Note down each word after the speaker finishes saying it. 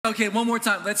Okay, one more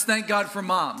time. Let's thank God for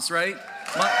moms, right?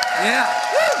 Yeah.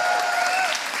 Woo!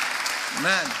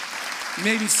 Amen. You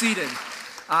may be seated.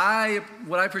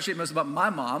 What I appreciate most about my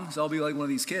mom, so I'll be like one of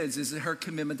these kids, is her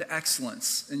commitment to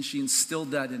excellence, and she instilled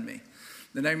that in me.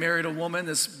 Then I married a woman,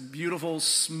 this beautiful,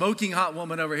 smoking hot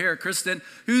woman over here, Kristen,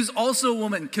 who's also a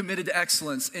woman committed to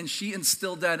excellence, and she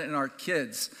instilled that in our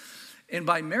kids. And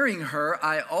by marrying her,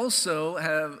 I also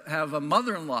have a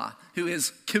mother-in-law who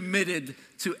is committed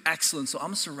to excellence. So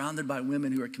I'm surrounded by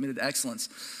women who are committed to excellence,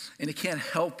 and it can't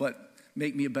help but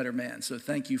make me a better man. So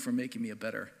thank you for making me a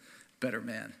better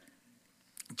man.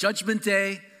 Judgment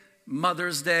Day,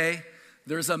 Mother's Day,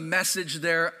 there's a message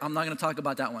there. I'm not going to talk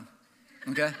about that one,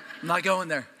 okay? I'm not going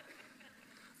there.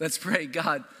 Let's pray.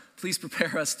 God, please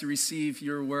prepare us to receive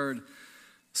your word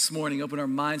this morning. Open our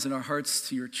minds and our hearts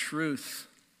to your truth.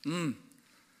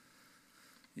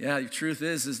 Yeah, your truth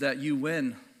is that you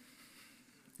win.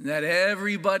 And that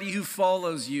everybody who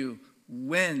follows you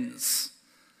wins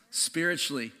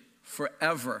spiritually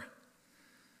forever.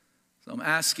 So I'm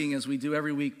asking, as we do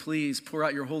every week, please pour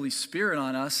out your Holy Spirit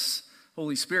on us.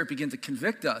 Holy Spirit, begin to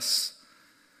convict us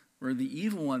where the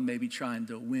evil one may be trying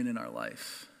to win in our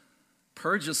life.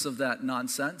 Purge us of that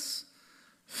nonsense.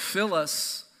 Fill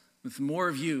us with more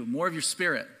of you, more of your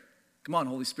Spirit. Come on,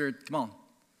 Holy Spirit, come on.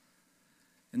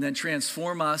 And then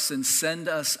transform us and send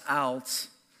us out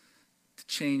to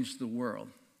change the world.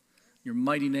 In your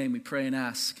mighty name we pray and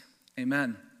ask.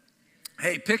 Amen.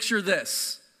 Hey, picture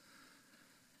this.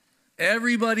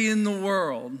 Everybody in the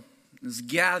world is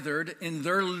gathered in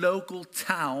their local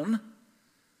town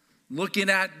looking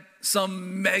at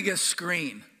some mega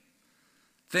screen.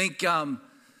 Think the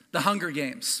Hunger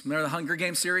Games. Remember the Hunger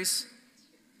Games series?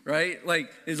 Right?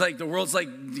 It's like the world's like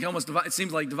almost divided, it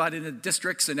seems like divided into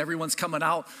districts, and everyone's coming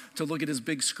out to look at this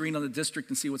big screen on the district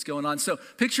and see what's going on. So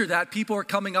picture that. People are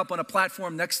coming up on a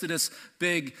platform next to this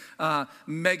big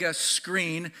mega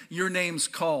screen. Your name's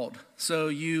called. So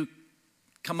you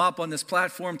come up on this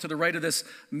platform to the right of this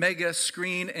mega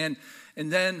screen, and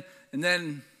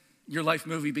then your life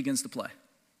movie begins to play.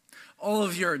 All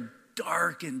of your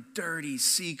dark and dirty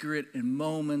secret and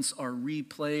moments are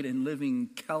replayed in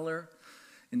living color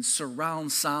and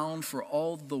surround sound for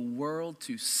all the world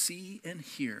to see and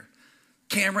hear.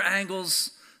 Camera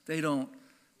angles, they don't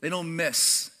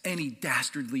miss any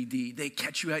dastardly deed. They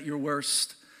catch you at your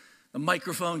worst. The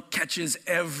microphone catches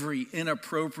every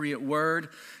inappropriate word.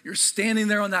 You're standing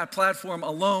there on that platform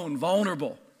alone,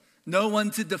 vulnerable. No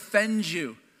one to defend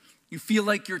you. You feel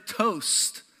like you're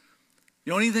toast.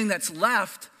 The only thing that's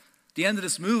left at the end of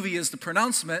this movie is the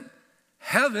pronouncement,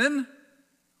 heaven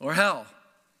or hell.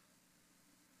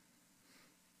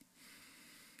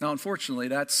 Now, unfortunately,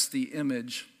 that's the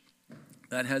image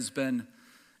that has been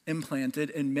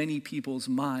implanted in many people's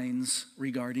minds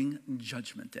regarding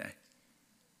Judgment Day.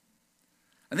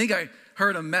 I think I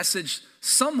heard a message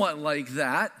somewhat like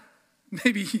that,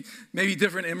 maybe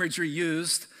different imagery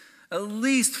used, at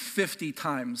least 50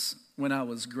 times when I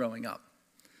was growing up.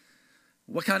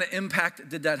 What kind of impact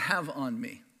did that have on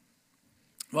me?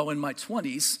 Well, in my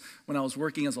 20s, when I was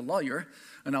working as a lawyer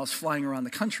and I was flying around the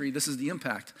country, this is the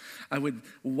impact. I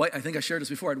think I shared this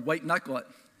before, I'd white knuckle it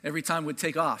every time we'd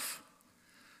take off.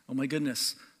 Oh my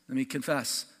goodness, let me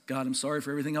confess. God, I'm sorry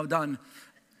for everything I've done.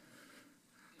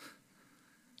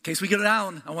 In case we go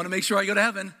down, I want to make sure I go to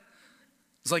heaven.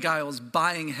 It's like I was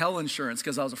buying hell insurance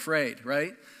because I was afraid,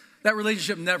 right? That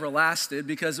relationship never lasted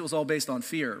because it was all based on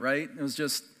fear, right? It was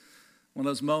just one of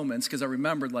those moments because I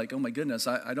remembered like, oh my goodness,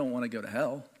 I don't want to go to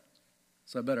hell.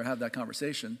 So I better have that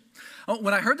conversation.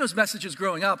 When I heard those messages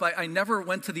growing up, I never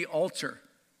went to the altar.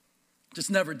 Just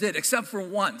never did, except for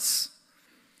once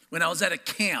when I was at a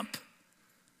camp.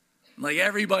 Like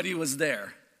everybody was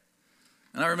there.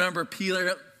 And I remember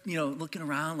Peter, looking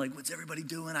around like, what's everybody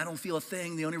doing? I don't feel a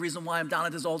thing. The only reason why I'm down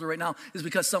at this altar right now is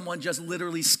because someone just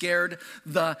literally scared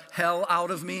the hell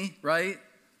out of me, right?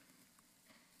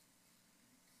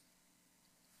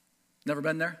 Never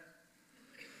been there?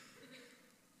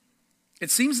 It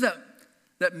seems that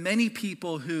many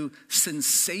people who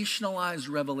sensationalize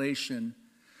Revelation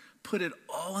put it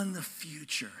all in the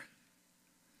future.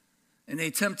 And they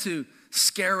attempt to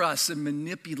scare us and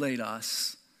manipulate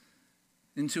us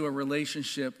into a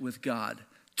relationship with God.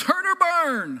 Turn or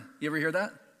burn. You ever hear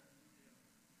that?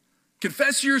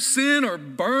 Confess your sin or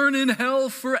burn in hell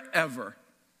forever.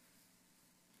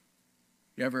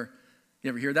 You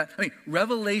ever hear that? I mean,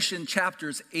 Revelation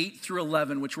chapters 8 through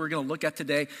 11, which we're going to look at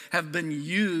today, have been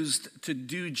used to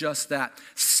do just that.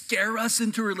 Scare us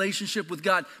into a relationship with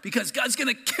God because God's going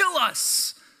to kill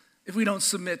us if we don't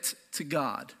submit to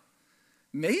God.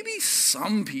 Maybe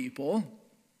some people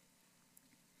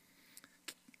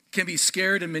can be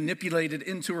scared and manipulated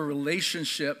into a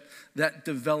relationship that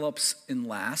develops and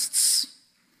lasts.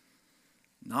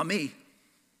 Not me.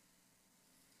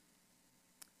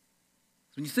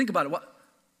 When you think about it, at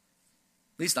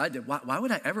least I did, why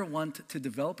would I ever want to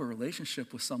develop a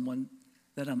relationship with someone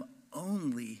that I'm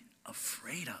only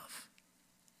afraid of?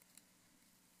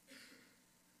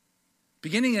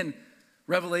 Beginning in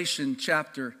Revelation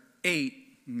chapter 8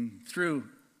 through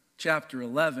chapter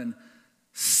 11,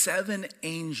 7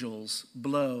 angels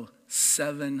blow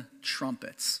 7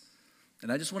 trumpets.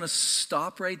 And I just want to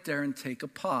stop right there and take a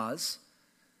pause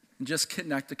and just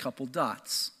connect a couple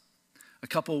dots. A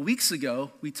couple of weeks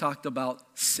ago, we talked about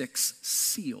 6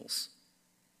 seals.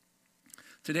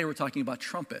 Today, we're talking about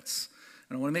trumpets.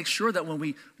 And I want to make sure that when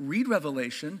we read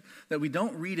Revelation, that we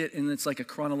don't read it in it's like a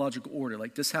chronological order,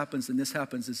 like this happens, and this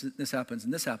happens, this happens,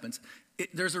 and this happens.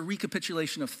 There's a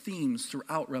recapitulation of themes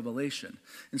throughout Revelation.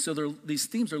 And so these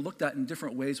themes are looked at in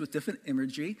different ways with different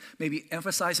imagery, maybe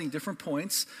emphasizing different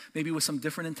points, maybe with some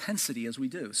different intensity as we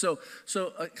do. So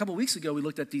a couple weeks ago, we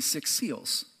looked at these 6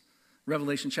 seals.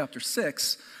 Revelation chapter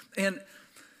 6, and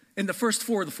in the first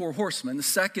 4 of the 4 horsemen, the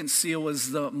second seal was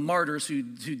the martyrs who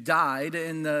died.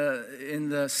 In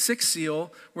the 6th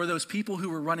seal were those people who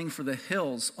were running for the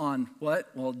hills on what?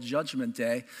 Well, Judgment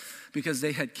Day, because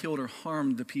they had killed or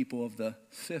harmed the people of the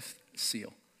 5th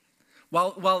seal.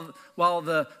 While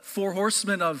the 4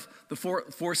 horsemen of the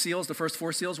four seals, the first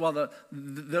 4 seals, while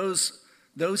those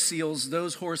seals,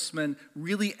 those horsemen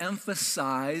really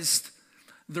emphasized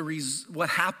what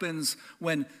happens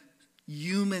when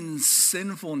human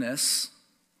sinfulness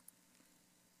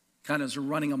kind of is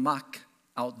running amok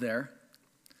out there.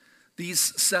 These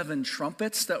 7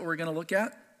 trumpets that we're going to look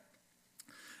at,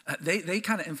 they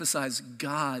kind of emphasize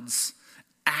God's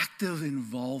active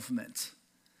involvement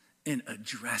in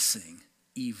addressing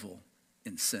evil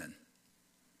and sin.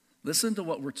 Listen to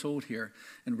what we're told here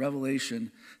in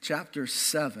Revelation chapter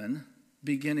 7,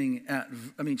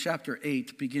 chapter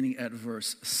 8, beginning at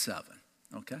verse 7,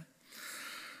 okay?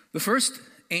 The first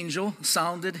angel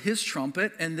sounded his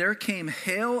trumpet, and there came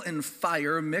hail and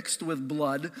fire mixed with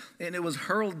blood, and it was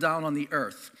hurled down on the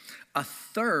earth. A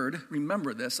third,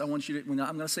 remember this, I'm going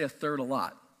to say a third a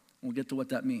lot. We'll get to what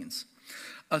that means.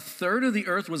 A third of the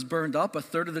earth was burned up, a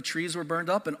third of the trees were burned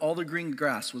up, and all the green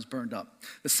grass was burned up.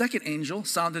 The second angel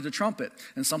sounded a trumpet,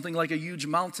 and something like a huge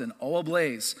mountain, all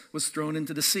ablaze, was thrown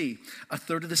into the sea. A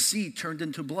third of the sea turned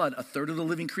into blood, a third of the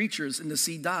living creatures in the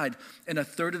sea died, and a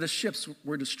third of the ships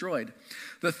were destroyed.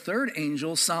 The third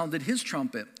angel sounded his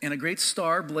trumpet, and a great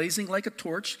star, blazing like a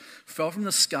torch, fell from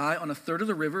the sky on a third of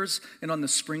the rivers and on the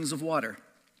springs of water.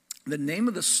 The name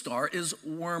of the star is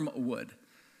Wormwood.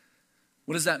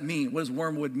 What does that mean? What does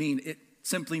wormwood mean? It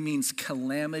simply means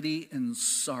calamity and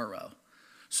sorrow.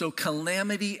 So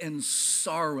calamity and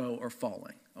sorrow are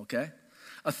falling, okay?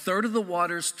 A third of the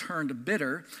waters turned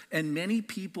bitter, and many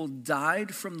people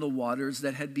died from the waters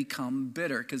that had become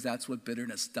bitter, because that's what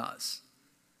bitterness does.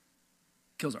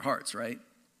 It kills our hearts, right?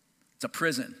 It's a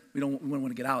prison we don't want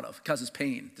to get out of. It causes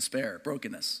pain, despair,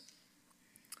 brokenness.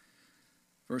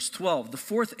 Verse 12, the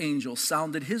fourth angel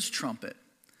sounded his trumpet.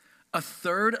 A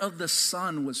third of the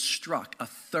sun was struck, a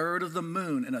third of the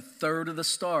moon, and a third of the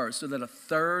stars, so that a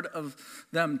third of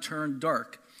them turned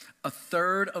dark. A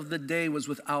third of the day was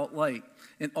without light,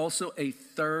 and also a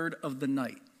third of the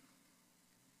night.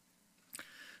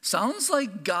 Sounds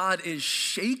like God is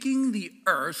shaking the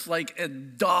earth like a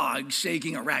dog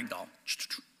shaking a rag doll.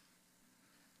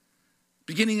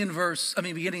 Beginning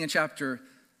in chapter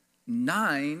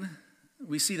 9,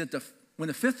 we see that when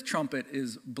the 5th trumpet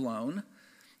is blown,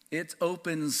 it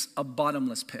opens a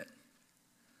bottomless pit,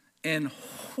 and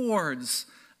hordes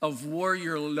of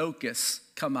warrior locusts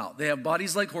come out. They have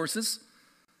bodies like horses,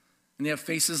 and they have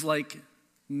faces like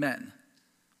men.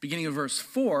 Beginning of verse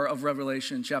 4 of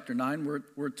Revelation chapter 9,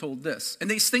 we're told this.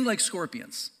 And they sting like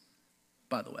scorpions,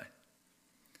 by the way.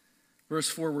 Verse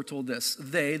 4, we're told this.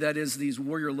 They, that is these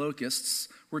warrior locusts,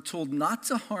 were told not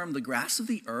to harm the grass of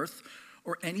the earth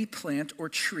or any plant or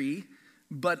tree,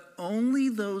 but only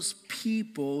those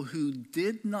people who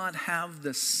did not have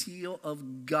the seal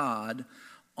of God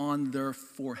on their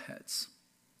foreheads.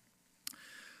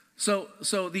 So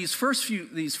these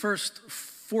first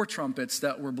 4 trumpets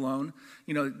that were blown,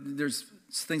 there's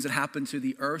things that happen to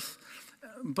the earth.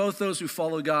 Both those who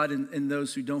follow God and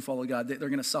those who don't follow God, they're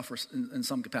going to suffer in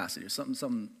some capacity.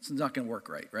 Something's not going to work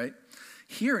right?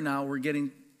 Here now we're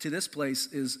getting to this place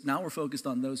is now we're focused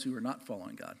on those who are not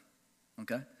following God,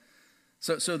 okay?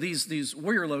 So these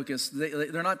warrior locusts,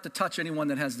 they're not to touch anyone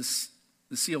that has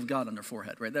the seal of God on their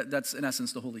forehead, right? That's in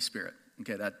essence the Holy Spirit,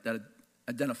 okay? That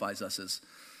identifies us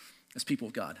as people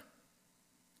of God.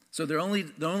 So they're only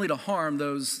to harm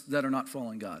those that are not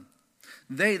following God.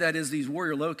 They, that is these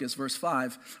warrior locusts, verse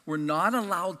 5, were not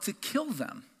allowed to kill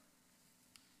them,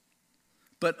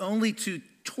 but only to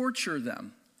torture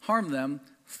them, harm them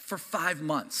for 5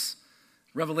 months.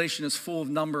 Revelation is full of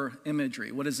number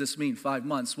imagery. What does this mean, 5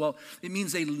 months? Well, it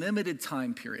means a limited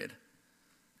time period.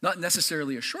 Not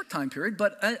necessarily a short time period,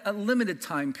 but a limited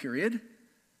time period.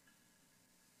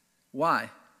 Why?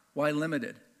 Why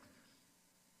limited?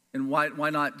 And why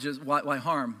not just, why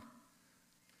harm?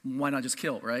 Why not just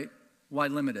kill, right? Why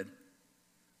limited?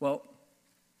 Well,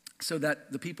 so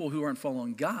that the people who aren't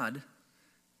following God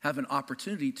have an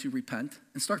opportunity to repent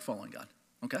and start following God,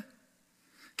 okay?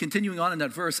 Continuing on in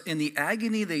that verse, in the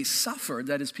agony they suffered,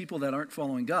 that is people that aren't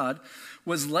following God,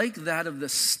 was like that of the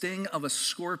sting of a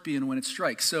scorpion when it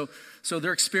strikes. So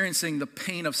they're experiencing the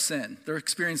pain of sin. They're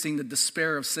experiencing the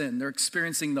despair of sin. They're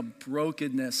experiencing the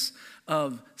brokenness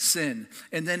of sin.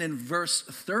 And then in verse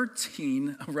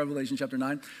 13 of Revelation chapter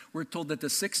 9, we're told that the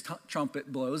sixth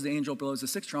trumpet blows, the angel blows the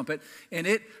sixth trumpet, and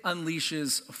it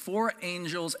unleashes 4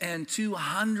 angels and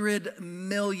 200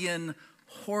 million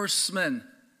horsemen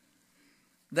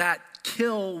that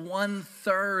kill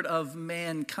 1/3 of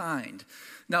mankind.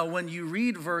 Now, when you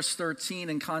read verse 13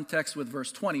 in context with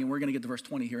verse 20, and we're going to get to verse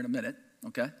 20 here in a minute,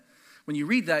 okay? When you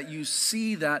read that, you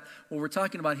see that what we're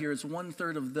talking about here is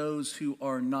 1/3 of those who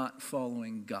are not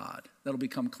following God. That'll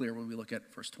become clear when we look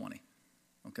at verse 20,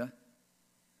 okay?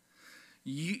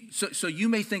 So you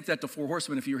may think that the 4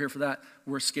 horsemen, if you were here for that,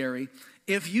 were scary.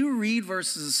 If you read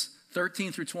verses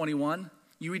 13 through 21,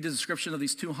 you read the description of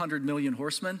these 200 million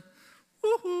horsemen,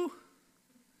 woohoo!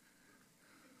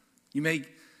 You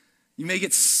may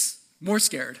get more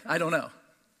scared. I don't know.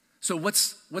 So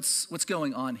what's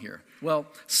going on here? Well,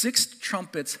 6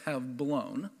 trumpets have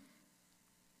blown,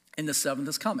 and the 7th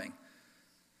is coming.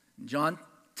 John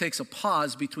takes a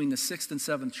pause between the 6th and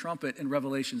 7th trumpet in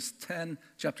Revelations 10,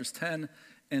 chapters 10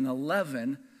 and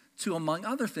 11, to, among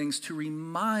other things, to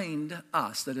remind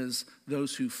us, that is,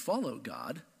 those who follow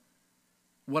God,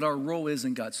 what our role is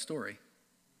in God's story.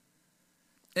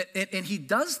 And he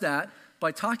does that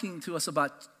by talking to us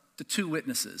about the 2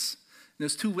 witnesses. And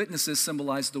those 2 witnesses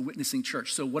symbolize the witnessing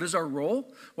church. So what is our role?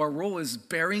 Well, our role is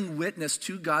bearing witness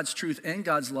to God's truth and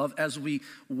God's love as we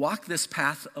walk this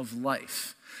path of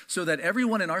life, so that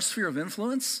everyone in our sphere of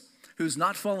influence who's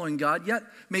not following God yet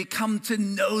may come to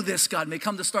know this God, may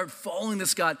come to start following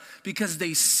this God, because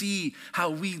they see how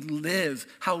we live,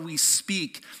 how we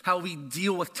speak, how we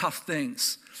deal with tough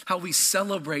things, how we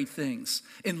celebrate things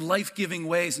in life-giving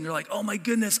ways. And they're like, oh my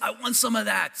goodness, I want some of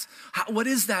that. What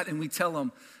is that? And we tell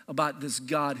them about this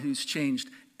God who's changed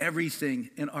everything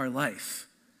in our life.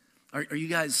 Are you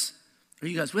guys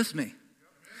with me?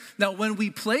 Now, when we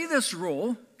play this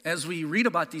role, as we read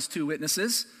about these 2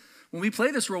 witnesses, when we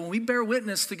play this role, when we bear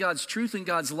witness to God's truth and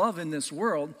God's love in this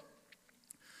world,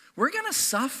 we're going to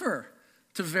suffer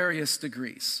to various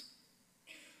degrees.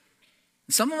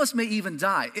 Some of us may even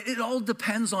die. It all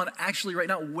depends on actually right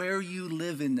now where you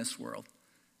live in this world,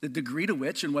 the degree to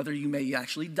which and whether you may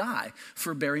actually die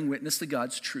for bearing witness to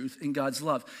God's truth and God's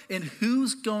love. And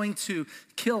who's going to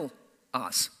kill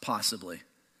us, possibly,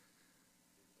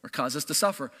 or cause us to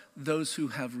suffer? Those who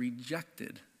have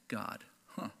rejected God.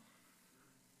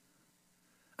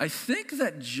 I think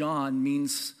that John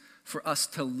means for us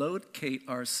to locate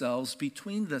ourselves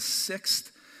between the 6th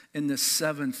and the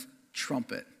 7th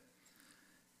trumpet.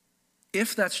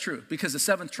 If that's true, because the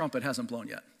 7th trumpet hasn't blown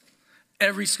yet.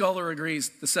 Every scholar agrees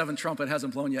the 7th trumpet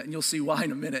hasn't blown yet, and you'll see why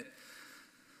in a minute.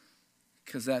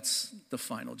 Because that's the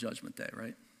final judgment day,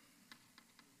 right?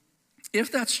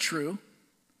 If that's true,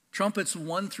 trumpets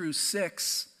 1 through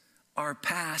 6 are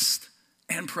past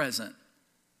and present,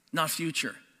 not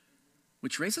future.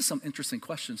 Which raises some interesting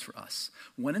questions for us.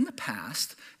 When in the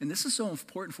past, and this is so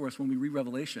important for us when we read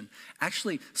Revelation,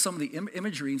 actually some of the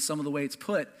imagery and some of the way it's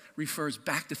put refers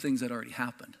back to things that already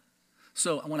happened.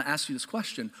 So I want to ask you this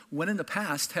question. When in the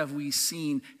past have we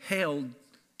seen hail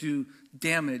do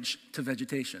damage to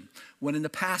vegetation? When in the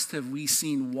past have we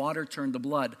seen water turn to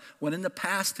blood? When in the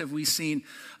past have we seen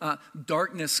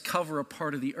darkness cover a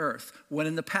part of the earth? When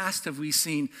in the past have we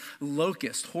seen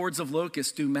hordes of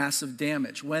locusts do massive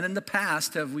damage? When in the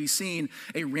past have we seen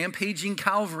a rampaging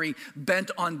Calvary bent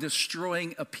on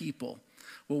destroying a people?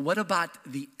 Well, what about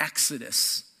the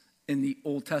Exodus in the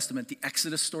Old Testament? The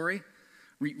Exodus story?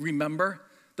 Remember?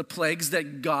 The plagues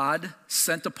that God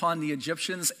sent upon the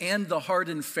Egyptians and the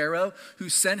hardened Pharaoh who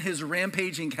sent his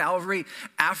rampaging cavalry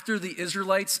after the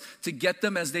Israelites to get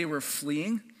them as they were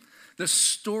fleeing. The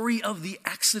story of the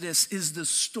Exodus is the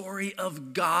story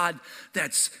of God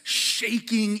that's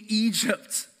shaking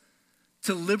Egypt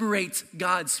to liberate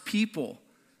God's people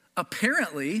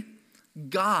apparently,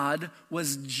 God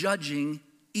was judging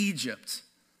Egypt.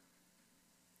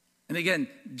 And again,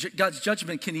 God's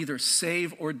judgment can either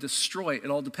save or destroy. It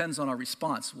all depends on our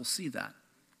response. We'll see that.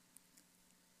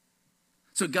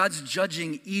 So God's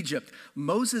judging Egypt.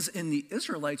 Moses and the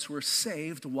Israelites were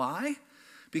saved. Why?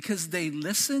 Because they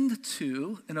listened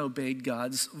to and obeyed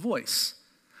God's voice.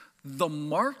 The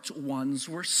marked ones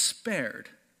were spared.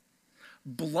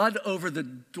 Blood over the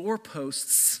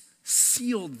doorposts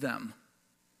sealed them.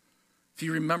 If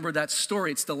you remember that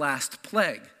story, it's the last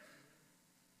plague.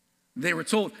 They were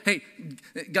told, hey,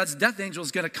 God's death angel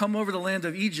is going to come over the land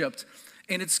of Egypt,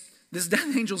 and this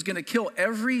death angel is going to kill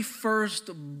every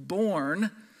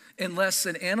firstborn unless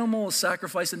an animal is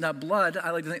sacrificed and that blood,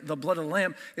 I like to think the blood of the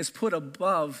lamb, is put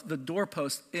above the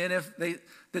doorpost. And if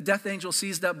the death angel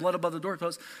sees that blood above the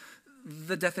doorpost,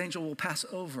 the death angel will pass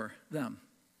over them.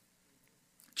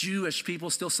 Jewish people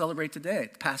still celebrate today,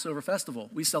 the Passover festival.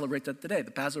 We celebrate that today,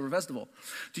 the Passover festival.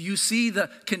 Do you see the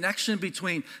connection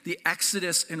between the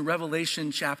Exodus and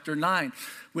Revelation chapter 9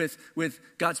 with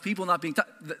God's people not being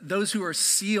those who are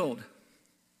sealed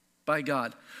by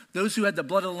God, those who had the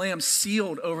blood of the Lamb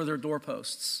sealed over their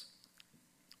doorposts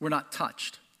were not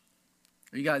touched.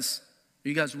 Are you guys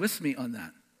with me on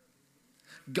that?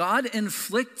 God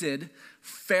inflicted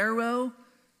Pharaoh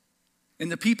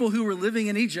and the people who were living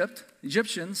in Egypt,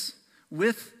 Egyptians,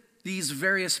 with these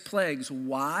various plagues.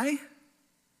 Why?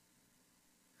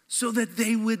 So that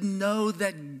they would know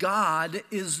that God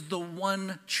is the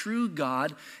one true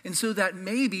God, and so that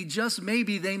maybe, just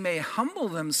maybe, they may humble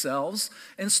themselves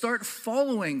and start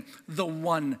following the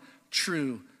one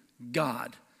true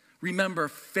God. Remember,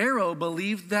 Pharaoh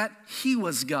believed that he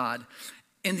was God,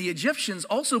 and the Egyptians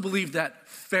also believed that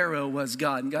Pharaoh was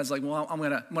God. And God's like, well, I'm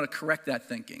gonna correct that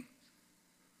thinking.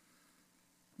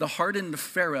 The hardened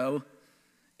Pharaoh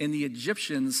and the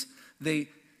Egyptians, they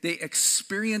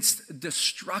experienced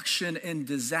destruction and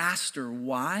disaster.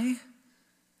 Why?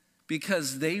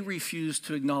 Because they refused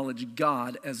to acknowledge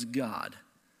God as God.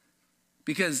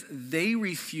 Because they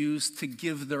refused to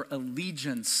give their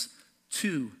allegiance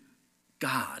to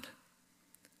God.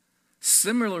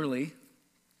 Similarly,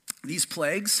 these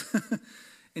plagues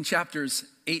in chapters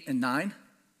 8 and 9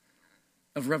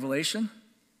 of Revelation,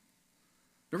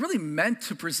 they're really meant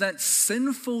to present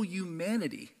sinful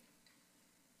humanity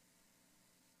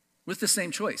with the same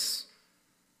choice.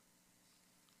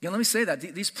 Again, let me say that.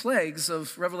 These plagues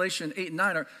of Revelation 8 and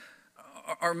 9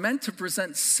 are meant to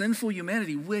present sinful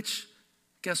humanity, which,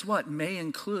 guess what, may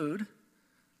include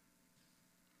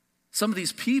some of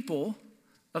these people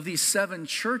of these 7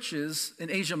 churches in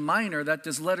Asia Minor that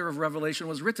this letter of Revelation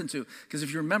was written to. Because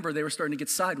if you remember, they were starting to get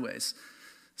sideways.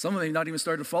 Some of them not even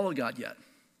started to follow God yet.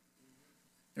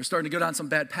 They're starting to go down some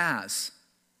bad paths.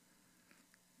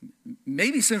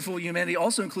 Maybe sinful humanity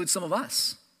also includes some of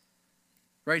us,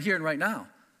 right here and right now.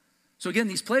 So again,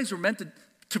 these plagues were meant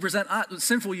to present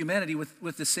sinful humanity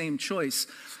with the same choice.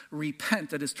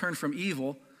 Repent, that is, turn from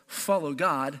evil, follow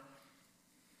God,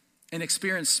 and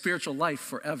experience spiritual life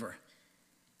forever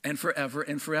and forever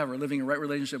and forever, living a right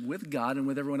relationship with God and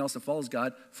with everyone else that follows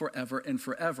God forever and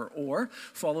forever. Or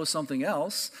follow something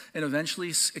else and eventually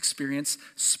experience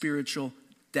spiritual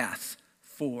death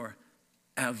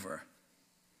forever.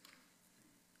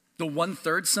 The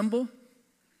 1/3 symbol,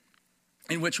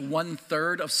 in which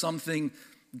 1/3 of something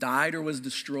died or was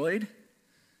destroyed,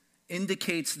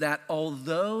 indicates that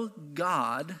although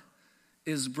God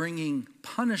is bringing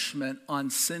punishment on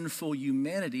sinful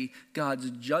humanity, God's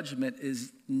judgment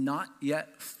is not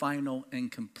yet final and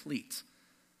complete.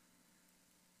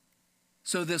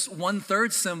 So this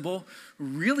 1/3 symbol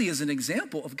really is an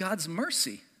example of God's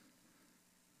mercy.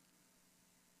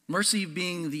 Mercy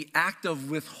being the act of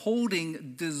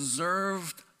withholding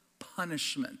deserved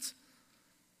punishment.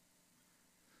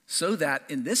 So that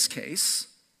in this case,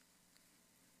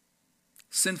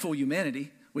 sinful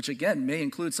humanity, which again may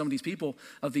include some of these people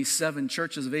of these 7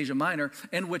 churches of Asia Minor,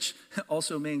 and which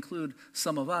also may include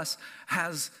some of us,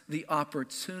 has the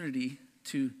opportunity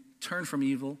to turn from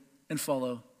evil and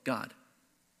follow God.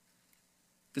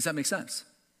 Does that make sense?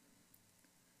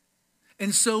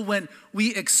 And so when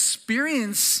we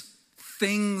experience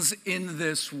things in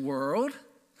this world,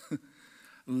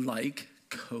 like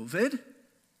COVID,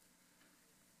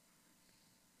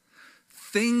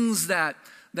 things that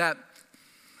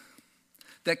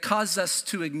cause us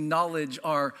to acknowledge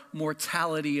our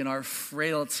mortality and our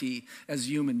frailty as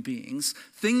human beings,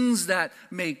 things that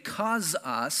may cause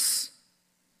us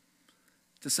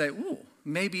to say, ooh,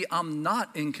 maybe I'm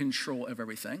not in control of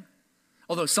everything.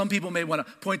 Although some people may want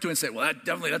to point to it and say, well,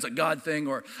 that's a God thing,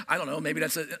 or I don't know, maybe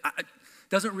it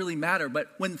doesn't really matter.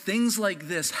 But when things like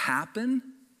this happen,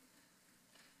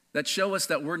 that show us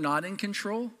that we're not in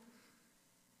control,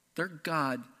 they're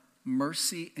God,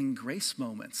 mercy, and grace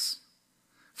moments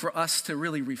for us to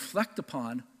really reflect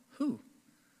upon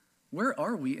where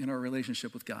are we in our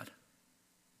relationship with God?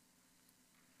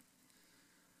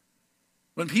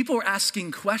 When people are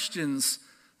asking questions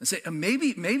and say,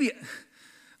 maybe,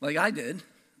 like I did,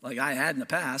 like I had in the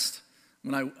past,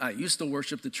 when I used to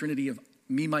worship the Trinity of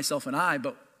me, myself, and I,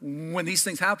 but when these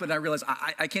things happen, I realize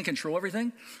I can't control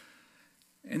everything.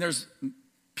 And there's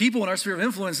people in our sphere of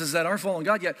influences that aren't following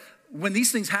God yet. When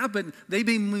these things happen, they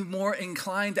may be more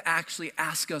inclined to actually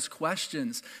ask us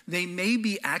questions. They may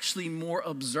be actually more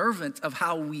observant of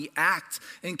how we act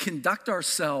and conduct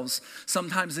ourselves,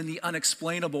 sometimes in the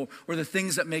unexplainable or the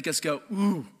things that make us go,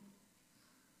 ooh.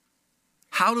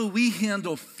 How do we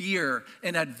handle fear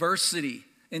and adversity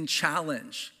and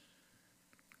challenge?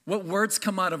 What words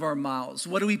come out of our mouths?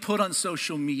 What do we put on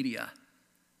social media?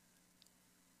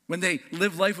 When they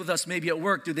live life with us, maybe at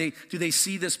work, do they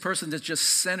see this person that's just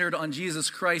centered on Jesus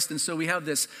Christ? And so we have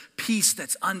this peace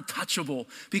that's untouchable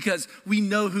because we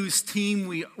know whose team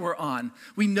we're on.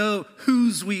 We know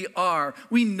whose we are.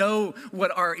 We know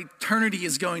what our eternity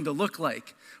is going to look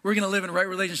like. We're going to live in a right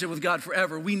relationship with God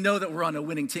forever. We know that we're on a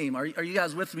winning team. Are you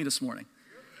guys with me this morning?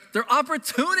 There are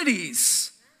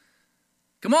opportunities.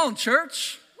 Come on,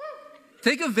 church.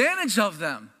 Take advantage of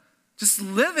them. Just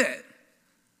live it.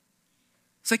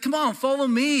 Say, come on, follow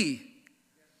me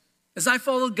as I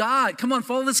follow God. Come on,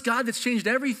 follow this God that's changed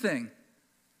everything.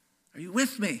 Are you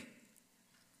with me?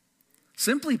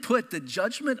 Simply put, the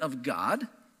judgment of God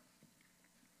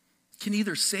can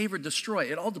either save or destroy.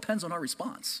 It all depends on our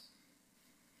response.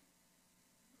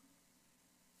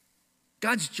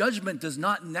 God's judgment does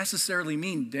not necessarily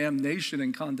mean damnation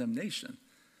and condemnation.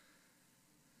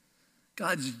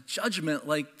 God's judgment,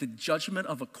 like the judgment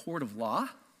of a court of law,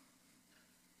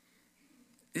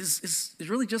 is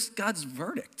really just God's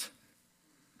verdict,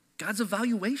 God's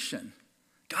evaluation,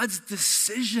 God's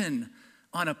decision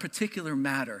on a particular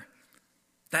matter.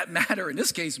 That matter, in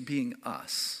this case, being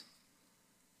us.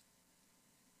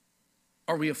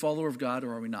 Are we a follower of God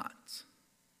or are we not?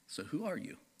 So who are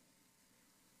you?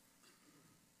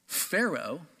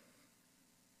 Pharaoh,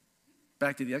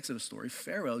 back to the Exodus story,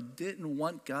 Pharaoh didn't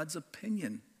want God's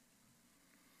opinion.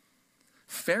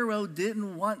 Pharaoh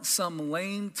didn't want some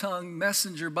lame-tongued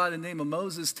messenger by the name of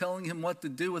Moses telling him what to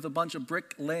do with a bunch of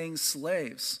bricklaying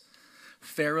slaves.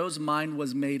 Pharaoh's mind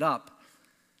was made up.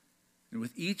 And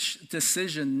with each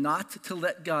decision not to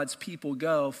let God's people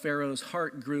go, Pharaoh's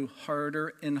heart grew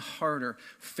harder and harder.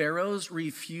 Pharaoh's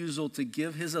refusal to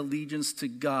give his allegiance to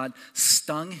God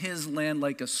stung his land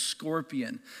like a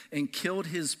scorpion and killed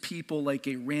his people like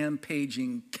a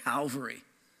rampaging cavalry.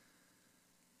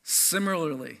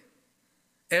 Similarly,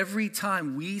 every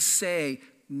time we say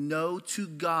no to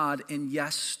God and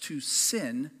yes to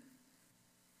sin,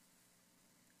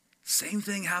 same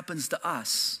thing happens to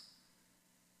us.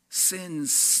 Sin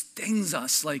stings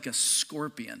us like a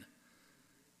scorpion.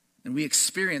 And we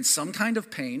experience some kind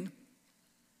of pain,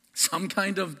 some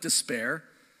kind of despair,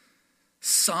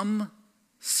 some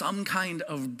kind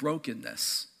of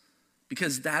brokenness,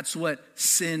 because that's what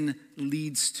sin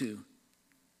leads to.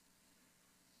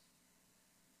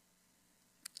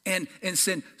 And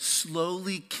sin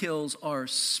slowly kills our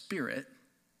spirit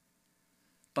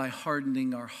by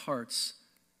hardening our hearts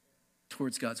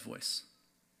towards God's voice.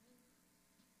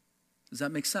 Does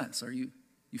that make sense? You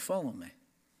follow me?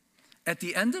 At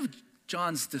the end of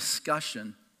John's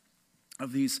discussion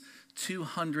of these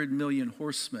 200 million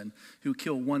horsemen who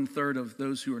kill 1/3 of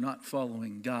those who are not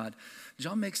following God,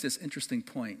 John makes this interesting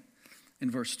point in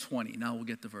verse 20. Now we'll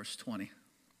get to verse 20. He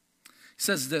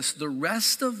says this: the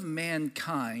rest of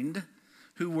mankind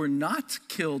who were not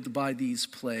killed by these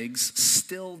plagues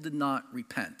still did not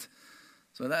repent.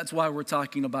 So that's why we're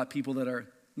talking about people that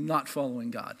are not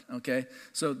following God, okay?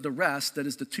 So the rest, that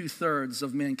is the 2/3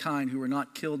 of mankind who were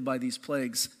not killed by these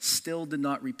plagues, still did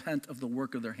not repent of the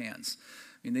work of their hands.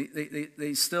 I mean,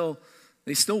 they still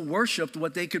worshiped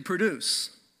what they could produce.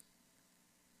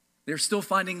 They're still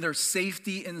finding their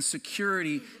safety and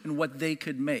security in what they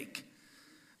could make.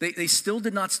 They still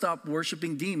did not stop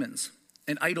worshiping demons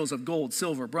and idols of gold,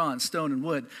 silver, bronze, stone, and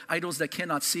wood, idols that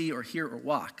cannot see or hear or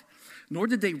walk. Nor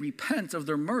did they repent of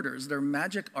their murders, their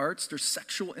magic arts, their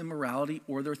sexual immorality,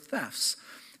 or their thefts.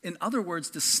 In other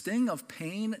words, the sting of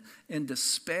pain and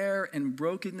despair and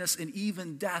brokenness and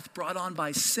even death brought on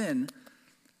by sin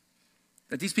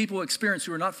that these people experienced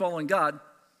who are not following God,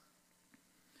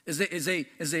 as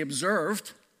they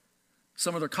observed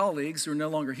some of their colleagues who are no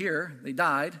longer here, they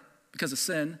died because of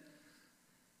sin.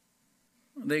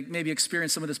 They maybe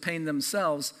experienced some of this pain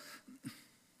themselves.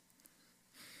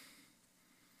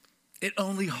 it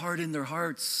only hardened their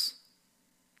hearts.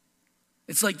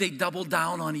 It's like they doubled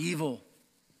down on evil.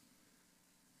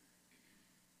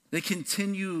 They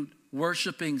continued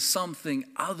worshiping something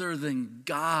other than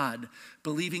God,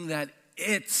 believing that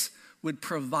it would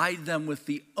provide them with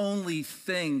the only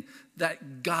thing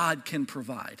that God can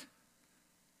provide.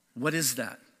 What is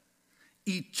that?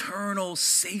 Eternal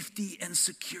safety and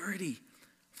security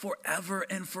forever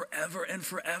and forever and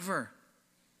forever.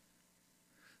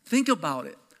 Think about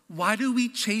it. Why do we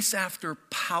chase after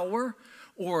power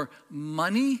or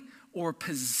money or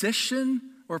position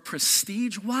or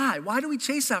prestige? Why? Why do we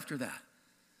chase after that?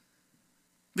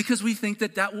 Because we think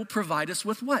that that will provide us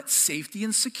with what? Safety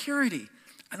and security.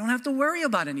 I don't have to worry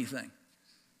about anything.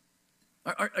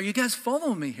 Are you guys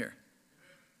following me here?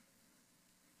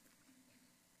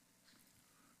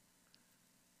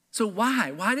 So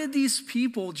why? Why did these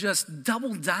people just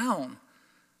double down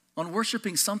on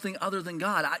worshiping something other than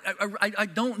God? I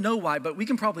don't know why, but we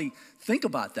can probably think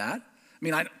about that. I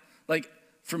mean,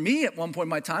 for me at one point in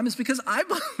my time, it's because I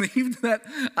believed that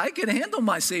I could handle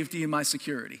my safety and my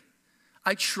security.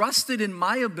 I trusted in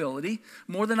my ability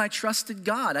more than I trusted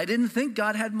God. I didn't think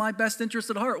God had my best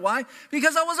interest at heart. Why?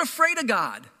 Because I was afraid of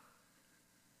God.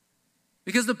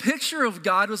 Because the picture of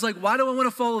God was like, why do I want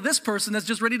to follow this person that's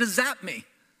just ready to zap me?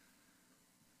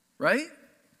 Right?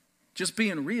 Just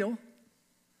being real.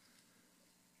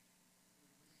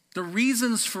 The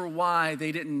reasons for why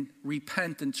they didn't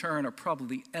repent and turn are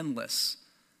probably endless.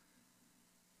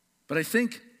 But I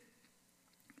think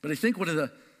one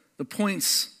of the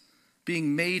points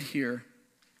being made here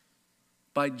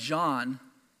by John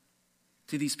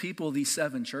to these people, these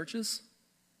 7 churches,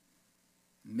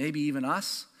 maybe even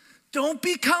us, don't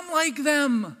become like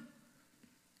them.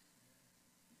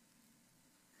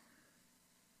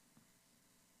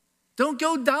 Don't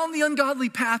go down the ungodly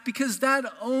path, because that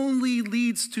only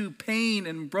leads to pain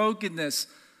and brokenness,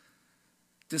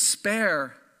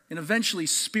 despair, and eventually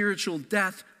spiritual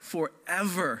death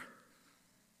forever.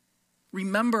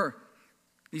 Remember,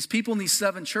 these people in these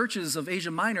 7 churches of Asia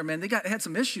Minor, man, they had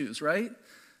some issues, right?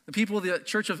 The people of the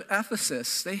church of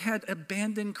Ephesus, they had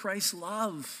abandoned Christ's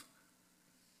love.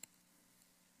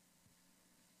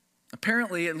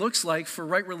 Apparently, it looks like for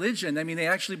right religion, I mean,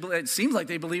 it seems like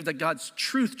they believe that God's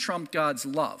truth trumped God's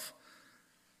love,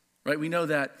 right? We know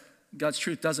that God's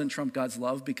truth doesn't trump God's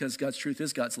love because God's truth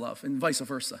is God's love, and vice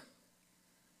versa,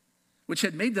 which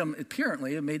had made them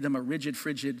a rigid,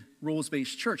 frigid,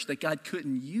 rules-based church that God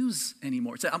couldn't use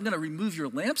anymore. Say, I'm going to remove your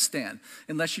lampstand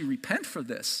unless you repent for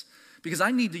this, because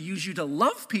I need to use you to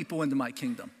love people into my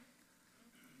kingdom.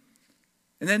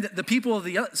 And then the people of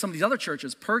some of these other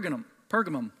churches,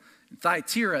 Pergamum,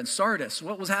 Thyatira and Sardis,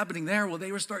 what was happening there? Well,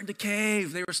 they were starting to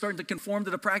cave. They were starting to conform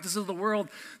to the practices of the world.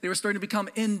 They were starting to become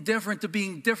indifferent to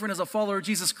being different as a follower of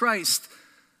Jesus Christ,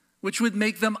 which would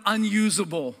make them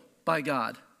unusable by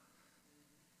God,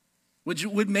 which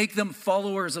would make them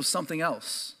followers of something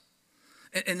else.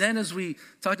 And then, as we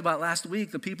talked about last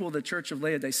week, the people of the church of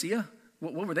Laodicea,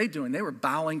 what were they doing? They were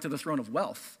bowing to the throne of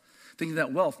wealth, thinking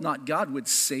that wealth, not God, would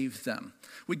save them,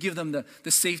 would give them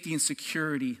the safety and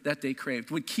security that they craved,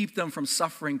 would keep them from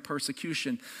suffering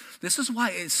persecution. This is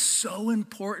why it's so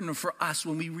important for us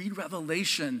when we read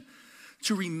Revelation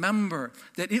to remember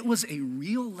that it was a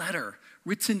real letter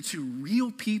written to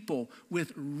real people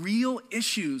with real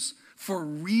issues for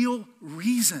real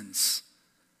reasons.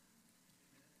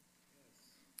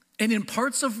 And in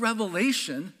parts of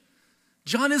Revelation,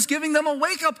 John is giving them a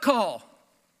wake-up call.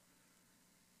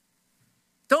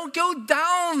 Don't go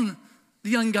down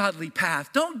the ungodly path.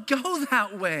 Don't go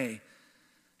that way,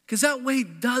 because that way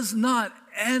does not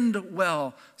end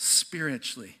well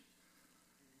spiritually.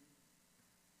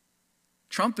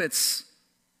 Trumpets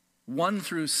 1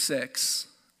 through 6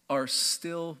 are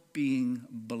still being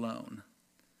blown.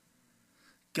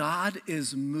 God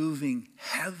is moving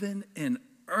heaven and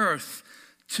earth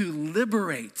to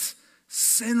liberate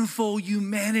sinful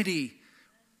humanity,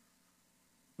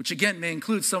 which again may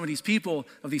include some of these people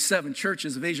of these 7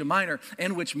 churches of Asia Minor,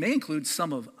 and which may include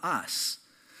some of us.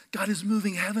 God is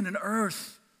moving heaven and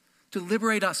earth to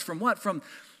liberate us from what? From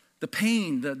the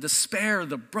pain, the despair,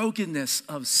 the brokenness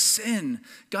of sin.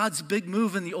 God's big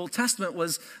move in the Old Testament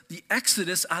was the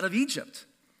exodus out of Egypt.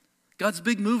 God's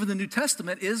big move in the New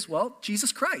Testament is, well,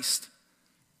 Jesus Christ.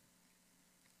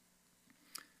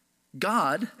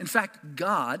 God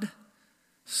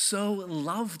so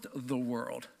loved the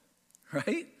world,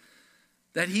 right?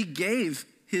 That he gave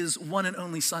his one and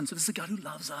only son. So this is a God who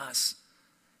loves us.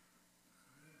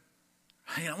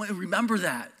 Right? I want to remember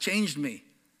that. Changed me.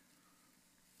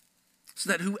 so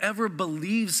that whoever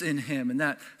believes in him, and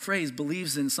that phrase,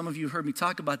 believes in, some of you have heard me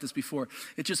talk about this before,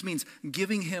 it just means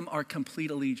giving him our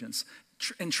complete allegiance,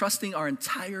 entrusting our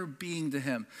entire being to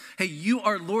him. Hey, you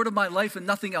are Lord of my life and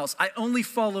nothing else. I only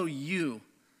follow you.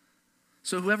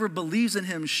 So whoever believes in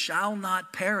him shall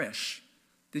not perish.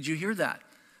 Did you hear that?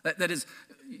 That is,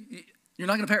 you're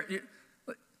not going to perish.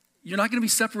 You're not going to be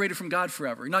separated from God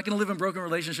forever. You're not going to live in broken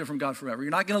relationship from God forever. You're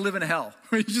not going to live in hell.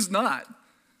 You're just not.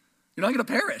 You're not going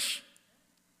to perish.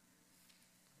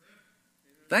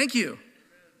 Thank you.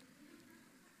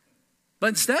 But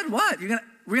instead, what? We're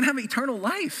going to have eternal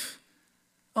life.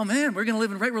 Oh man, we're going to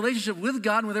live in right relationship with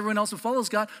God and with everyone else who follows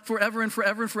God forever and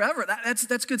forever and forever.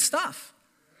 That's good stuff,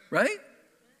 right?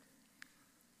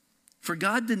 For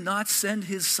God did not send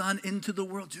his son into the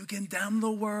world to condemn the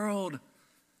world,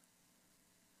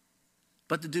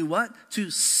 but to do what? To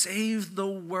save the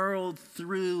world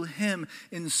through him.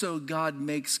 And so God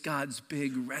makes God's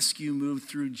big rescue move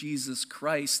through Jesus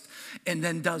Christ. And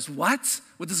then does what?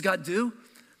 What does God do?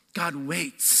 God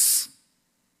waits.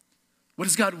 What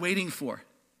is God waiting for?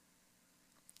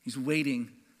 He's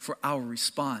waiting for our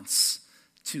response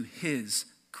to his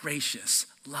gracious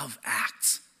love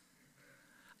act.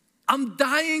 I'm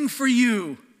dying for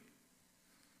you.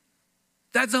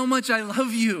 That's how much I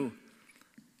love you.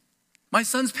 My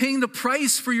son's paying the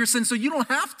price for your sin, so you don't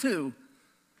have to.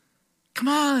 Come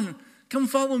on, come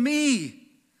follow me.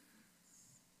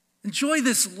 Enjoy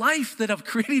this life that I've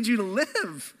created you to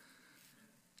live.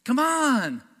 Come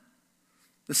on.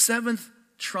 The seventh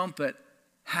trumpet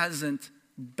hasn't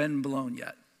been blown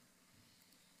yet.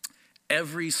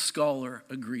 Every scholar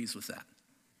agrees with that.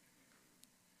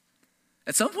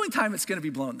 At some point in time, it's going to be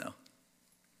blown, though.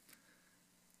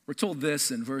 We're told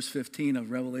this in verse 15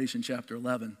 of Revelation chapter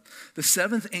 11. The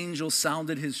seventh angel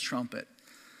sounded his trumpet,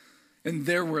 and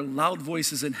there were loud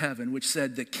voices in heaven which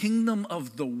said, the kingdom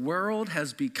of the world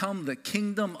has become the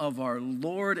kingdom of our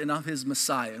Lord and of his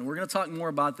Messiah. And we're going to talk more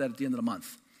about that at the end of the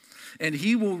month. And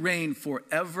he will reign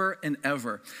forever and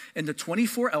ever. And the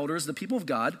 24 elders, the people of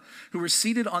God, who were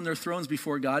seated on their thrones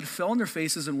before God, fell on their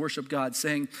faces and worshiped God,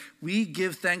 saying, we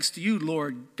give thanks to you,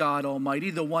 Lord God Almighty,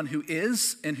 the one who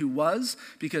is and who was,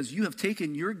 because you have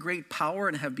taken your great power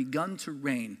and have begun to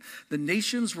reign. The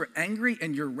nations were angry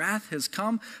and your wrath has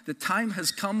come. The time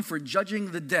has come for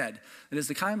judging the dead. That is,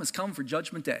 the time has come for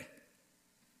judgment day.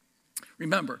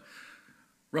 Remember,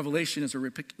 Revelation is a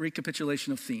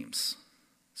recapitulation of themes.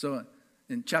 So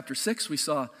in chapter 6, we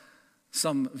saw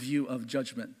some view of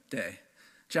Judgment Day.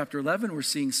 Chapter 11, we're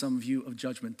seeing some view of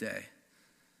Judgment Day.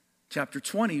 Chapter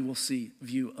 20, we'll see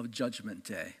view of Judgment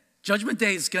Day. Judgment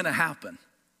Day is going to happen.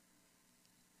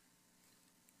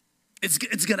 It's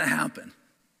going to happen.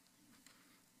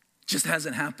 Just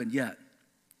hasn't happened yet.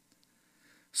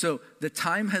 So the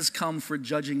time has come for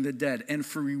judging the dead and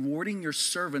for rewarding your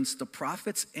servants, the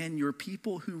prophets, and your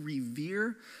people who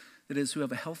revere, that is, who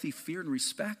have a healthy fear and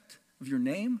respect of your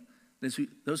name, that is,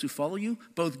 those who follow you,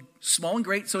 both small and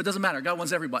great. So it doesn't matter. God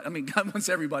wants everybody. God wants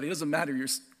everybody. It doesn't matter your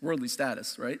worldly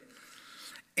status, right?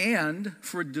 And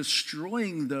for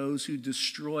destroying those who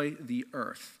destroy the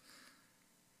earth.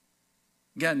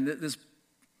 Again, this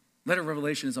letter of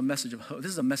Revelation is a message of hope.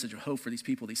 This is a message of hope for these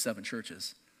people, these 7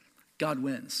 churches. God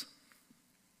wins.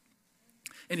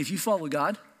 And if you follow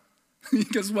God,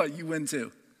 guess what? You win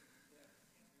too.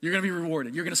 You're going to be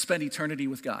rewarded. You're going to spend eternity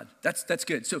with God. That's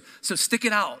good. So stick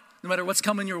it out no matter what's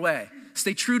coming your way.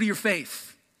 Stay true to your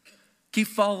faith. Keep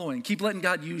following. Keep letting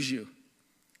God use you.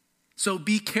 So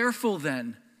be careful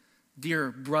then,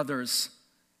 dear brothers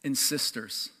and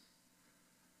sisters.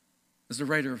 As the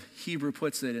writer of Hebrew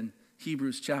puts it in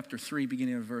Hebrews chapter 3,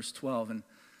 beginning of verse 12. And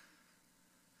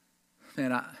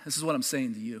man, this is what I'm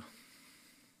saying to you.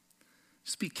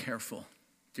 Just be careful,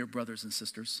 dear brothers and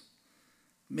sisters.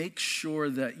 Make sure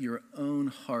that your own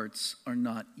hearts are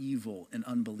not evil and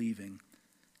unbelieving,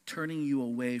 turning you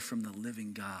away from the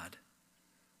living God.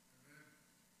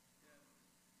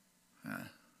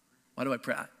 Why do I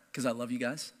pray? Because I love you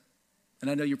guys. And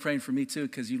I know you're praying for me too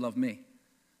because you love me.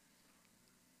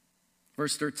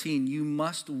 Verse 13, you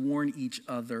must warn each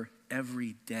other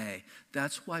every day.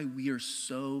 That's why we are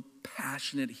so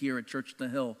passionate here at Church on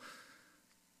the Hill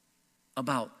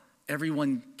about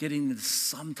everyone getting into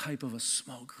some type of a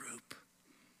small group.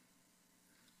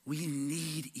 We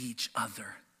need each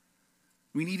other.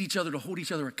 We need each other to hold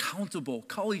each other accountable,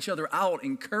 call each other out,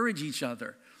 encourage each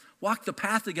other, walk the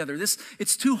path together.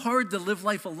 It's too hard to live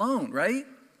life alone, right?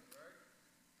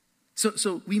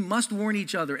 So we must warn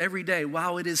each other every day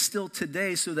while it is still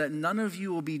today so that none of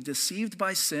you will be deceived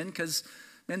by sin because,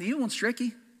 man, the evil one's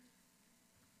tricky.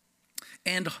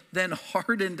 and then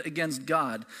hardened against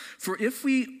God. For if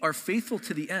we are faithful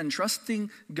to the end,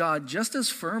 trusting God just as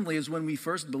firmly as when we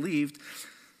first believed,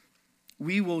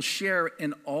 we will share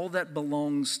in all that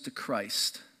belongs to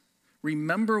Christ.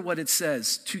 Remember what it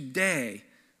says, today,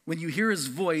 when you hear his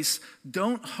voice,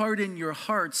 don't harden your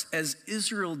hearts as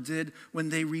Israel did when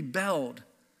they rebelled.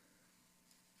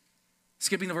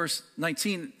 Skipping to verse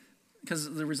 19,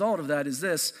 because the result of that is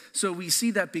this. So we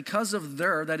see that because of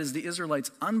their, that is the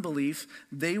Israelites' unbelief,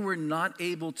 they were not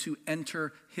able to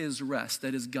enter his rest,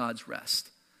 that is God's rest.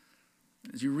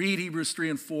 As you read Hebrews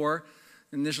 3 and 4,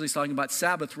 initially he's talking about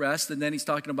Sabbath rest, and then he's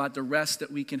talking about the rest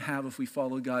that we can have if we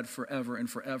follow God forever and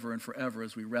forever and forever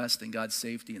as we rest in God's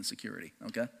safety and security,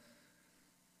 okay?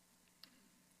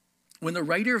 When the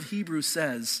writer of Hebrews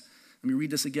says, let me read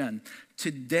this again,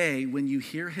 today when you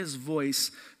hear his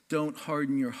voice, don't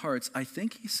harden your hearts, I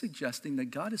think he's suggesting that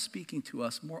God is speaking to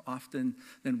us more often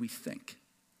than we think.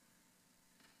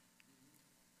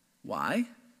 Why?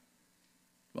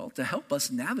 Well, to help us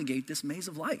navigate this maze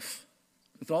of life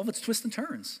with all of its twists and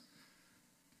turns.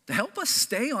 To help us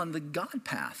stay on the God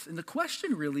path. And the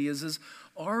question really is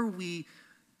are we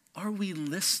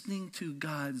listening to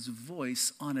God's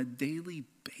voice on a daily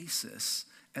basis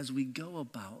as we go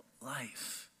about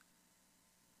life?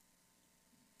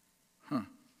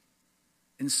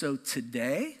 And so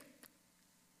today,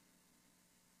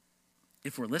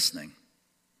 if we're listening,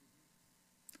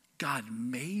 God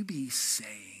may be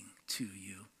saying to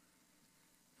you,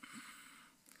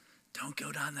 don't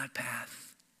go down that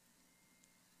path.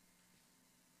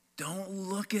 Don't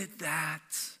look at that.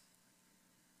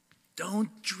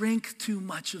 Don't drink too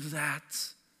much of that.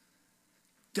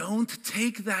 Don't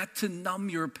take that to numb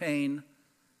your pain.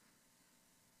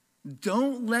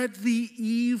 Don't let the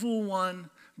evil one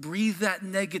breathe that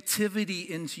negativity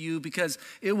into you, because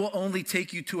it will only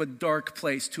take you to a dark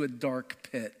place, to a dark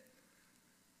pit.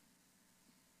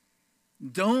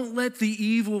 Don't let the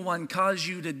evil one cause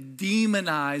you to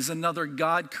demonize another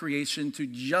God creation to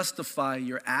justify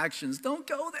your actions. Don't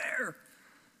go there.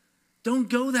 Don't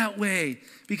go that way,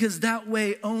 because that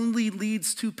way only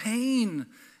leads to pain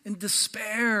and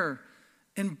despair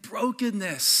and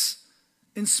brokenness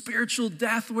and spiritual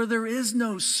death where there is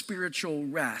no spiritual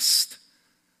rest.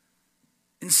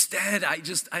 Instead, I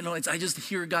just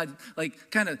hear God like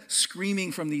kind of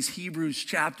screaming from these Hebrews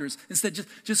chapters. Instead,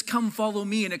 just come follow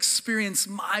me and experience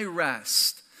my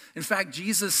rest. In fact,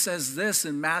 Jesus says this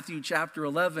in Matthew chapter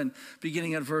 11,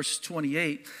 beginning at verse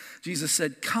 28. Jesus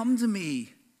said, come to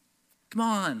me. Come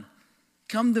on.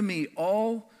 Come to me,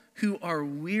 all who are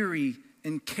weary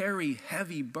and carry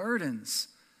heavy burdens.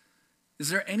 Is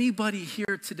there anybody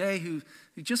here today who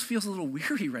just feels a little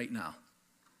weary right now?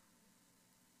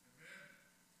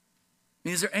 I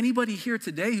mean, is there anybody here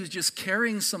today who's just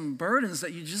carrying some burdens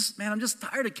that you just, man, I'm just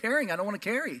tired of carrying. I don't want to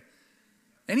carry.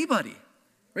 Anybody?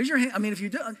 Raise your hand. I mean, if you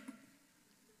don't.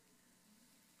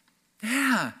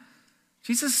 Yeah.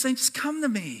 Jesus is saying, just come to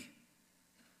me.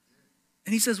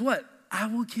 And he says what? I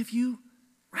will give you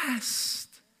rest.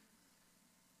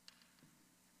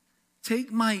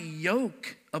 Take my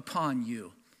yoke upon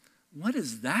you. What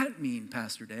does that mean,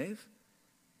 Pastor Dave?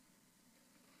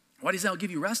 Why does I'll give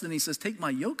you rest? And he says, take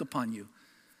my yoke upon you.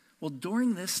 Well,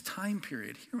 during this time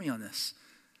period, hear me on this.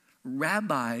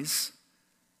 Rabbis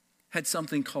had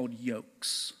something called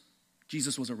yokes.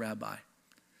 Jesus was a rabbi.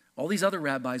 All these other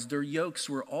rabbis, their yokes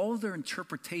were all of their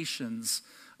interpretations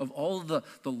of all of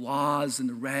the laws and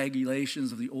the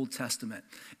regulations of the Old Testament.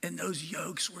 And those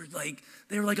yokes were like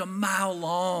a mile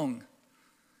long.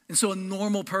 And so a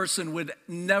normal person would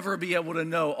never be able to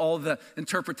know all the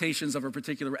interpretations of a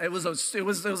particular. It was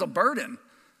a burden.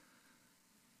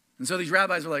 And so these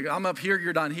rabbis were like, I'm up here,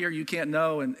 you're down here, you can't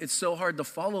know. And it's so hard to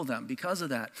follow them because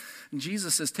of that. And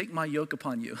Jesus says, take my yoke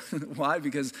upon you. Why?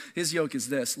 Because his yoke is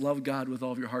this: love God with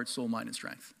all of your heart, soul, mind, and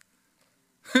strength.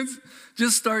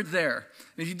 Just start there.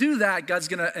 And if you do that, God's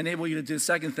going to enable you to do the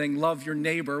second thing, love your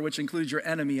neighbor, which includes your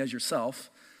enemy as yourself.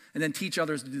 And then teach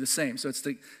others to do the same. So it's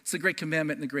the great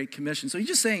commandment and the great commission. So he's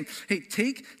just saying, hey,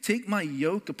 take my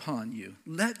yoke upon you.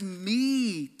 Let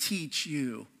me teach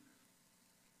you.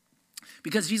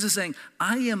 Because Jesus is saying,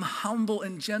 I am humble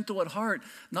and gentle at heart,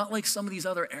 not like some of these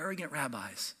other arrogant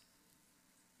rabbis.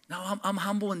 No, I'm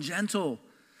humble and gentle.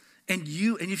 And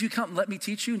if you come, let me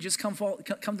teach you and just come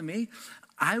to me,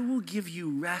 I will give you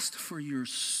rest for your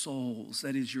souls.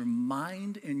 That is your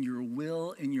mind and your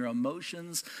will and your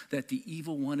emotions that the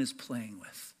evil one is playing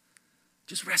with.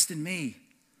 Just rest in me.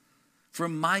 For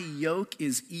my yoke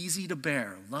is easy to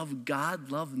bear. Love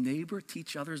God, love neighbor,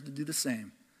 teach others to do the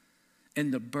same.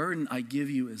 And the burden I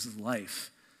give you is life.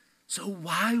 So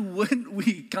why wouldn't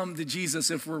we come to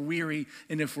Jesus if we're weary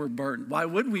and if we're burdened? Why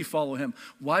wouldn't we follow him?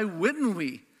 Why wouldn't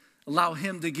we allow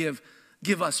him to give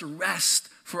us rest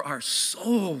for our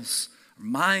souls, our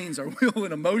minds, our will,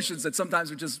 and emotions that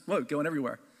sometimes are just, going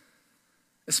everywhere?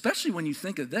 Especially when you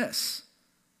think of this.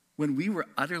 When we were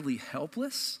utterly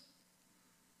helpless.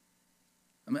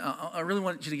 I mean, I really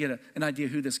want you to get an idea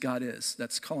who this God is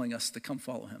that's calling us to come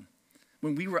follow him.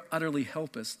 When we were utterly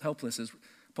helpless, as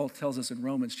Paul tells us in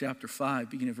Romans chapter 5,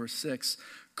 beginning of verse 6,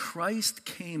 Christ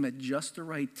came at just the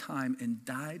right time and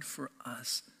died for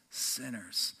us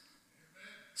sinners.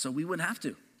 So we wouldn't have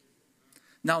to.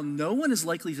 Now, no one is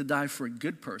likely to die for a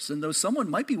good person, though someone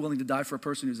might be willing to die for a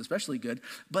person who's especially good.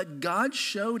 But God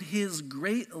showed his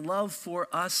great love for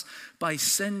us by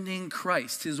sending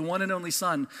Christ, his one and only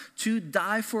Son, to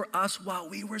die for us while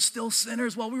we were still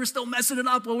sinners, while we were still messing it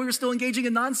up, while we were still engaging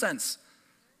in nonsense.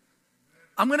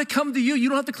 I'm going to come to you. You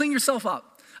don't have to clean yourself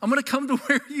up. I'm going to come to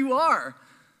where you are.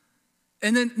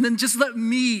 And then just let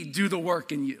me do the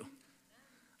work in you.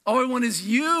 All I want is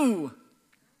you.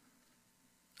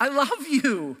 I love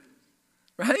you,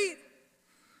 right?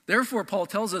 Therefore, Paul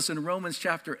tells us in Romans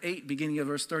chapter 8, beginning of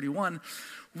verse 31,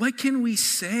 what can we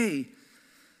say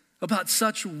about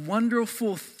such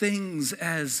wonderful things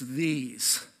as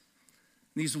these?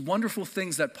 These wonderful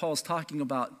things that Paul's talking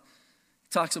about,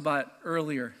 he talks about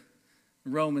earlier,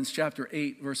 Romans chapter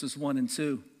 8, verses 1 and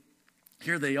 2.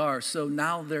 Here they are. So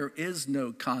now there is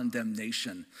no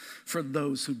condemnation for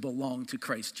those who belong to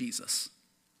Christ Jesus.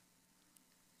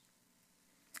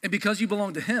 And because you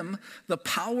belong to him, the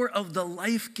power of the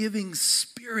life-giving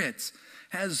Spirit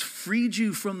has freed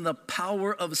you from the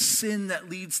power of sin that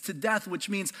leads to death, which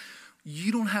means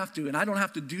you don't have to, and I don't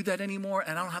have to do that anymore,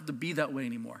 and I don't have to be that way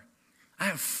anymore. I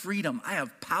have freedom. I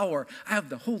have power. I have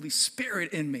the Holy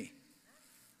Spirit in me.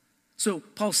 So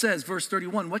Paul says, verse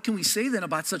 31, what can we say then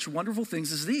about such wonderful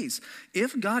things as these?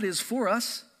 If God is for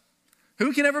us,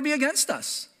 who can ever be against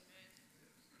us?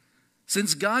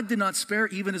 Since God did not spare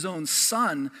even his own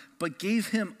Son, but gave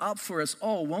him up for us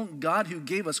all, won't God who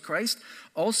gave us Christ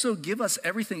also give us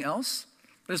everything else?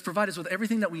 That has provided us with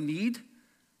everything that we need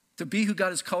to be who God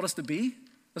has called us to be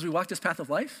as we walk this path of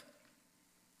life?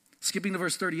 Skipping to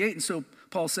verse 38, and so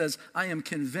Paul says, I am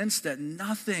convinced that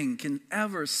nothing can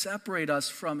ever separate us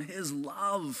from his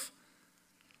love.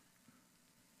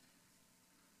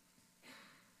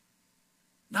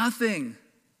 Nothing.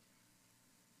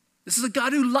 This is a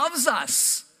God who loves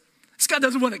us. This God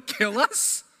doesn't want to kill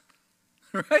us,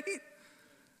 right?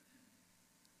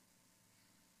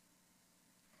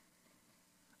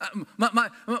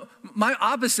 My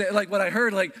opposite, like what I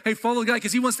heard, like, hey, follow God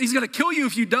because he's going to kill you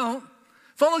if you don't.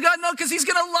 Follow God? No, because he's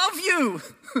going to love you.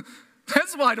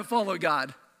 That's why to follow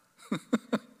God.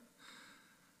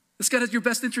 This God has your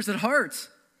best interest at heart. So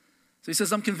he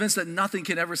says, I'm convinced that nothing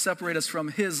can ever separate us from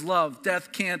his love.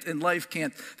 Death can't and life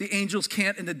can't. The angels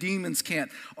can't and the demons can't.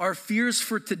 Our fears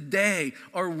for today,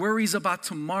 our worries about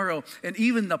tomorrow, and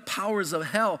even the powers of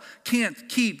hell can't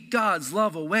keep God's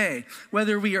love away.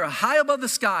 Whether we are high above the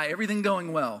sky, everything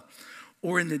going well,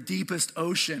 or in the deepest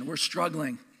ocean, we're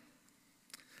struggling.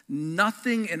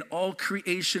 Nothing in all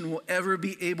creation will ever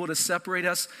be able to separate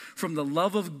us from the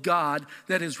love of God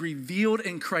that is revealed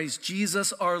in Christ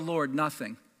Jesus our Lord.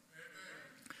 Nothing.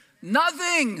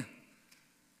 Nothing.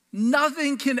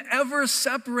 Nothing can ever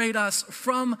separate us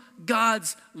from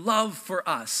God's love for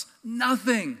us.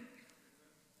 Nothing.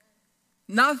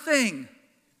 Nothing.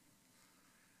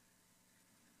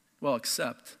 Well,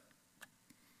 except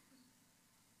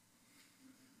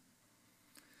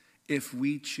if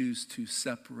we choose to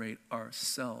separate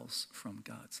ourselves from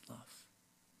God's love.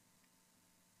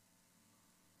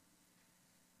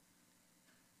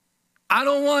 I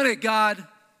don't want it, God.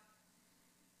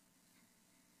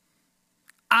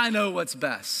 I know what's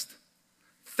best.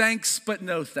 Thanks, but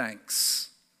no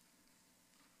thanks.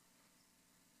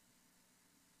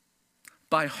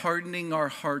 By hardening our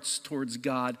hearts towards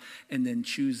God and then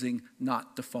choosing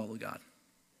not to follow God.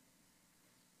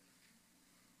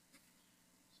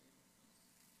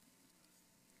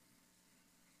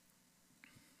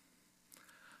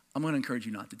 I'm going to encourage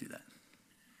you not to do that.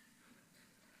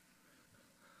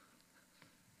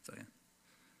 So, yeah. In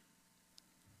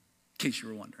case you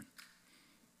were wondering.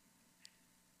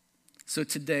 So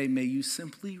today, may you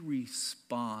simply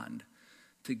respond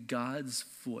to God's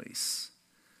voice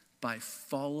by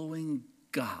following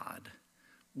God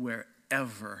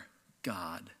wherever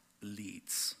God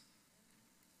leads.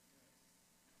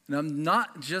 And I'm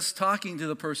not just talking to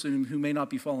the person who may not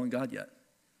be following God yet.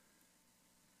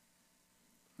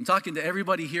 I'm talking to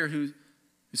everybody here who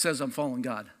says, I'm following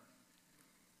God.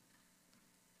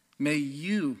 May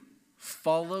you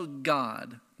follow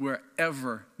God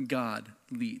wherever God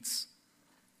leads.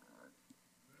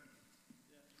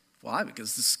 Why?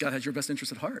 Because God has your best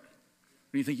interest at heart.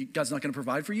 Do you think God's not going to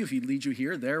provide for you if he leads you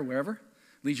here, there, wherever?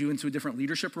 Leads you into a different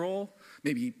leadership role?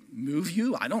 Maybe move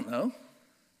you? I don't know.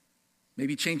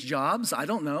 Maybe change jobs? I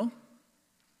don't know.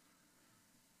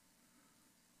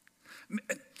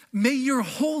 May your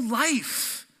whole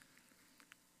life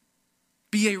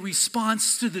be a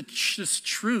response to this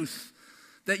truth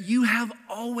that you have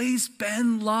always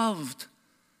been loved,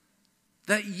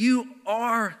 that you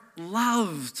are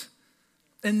loved,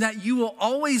 and that you will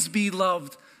always be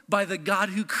loved by the God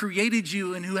who created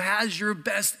you and who has your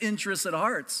best interests at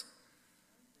heart.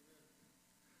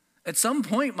 At some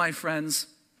point, my friends,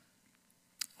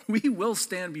 we will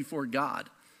stand before God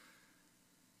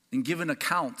and give an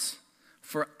account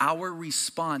for our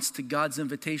response to God's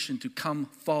invitation to come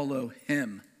follow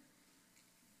him.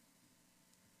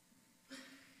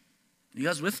 You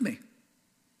guys with me?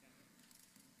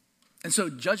 And so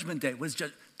Judgment Day,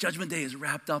 Judgment Day is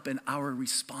wrapped up in our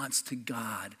response to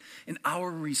God. In our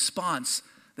response,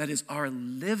 that is our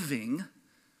living,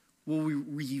 will we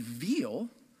reveal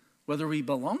whether we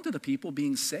belong to the people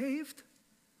being saved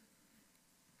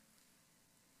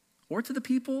or to the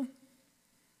people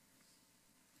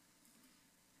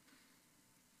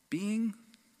being,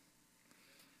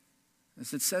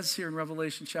 as it says here in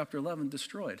Revelation chapter 11,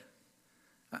 destroyed.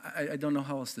 I don't know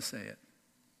how else to say it.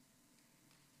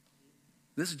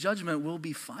 This judgment will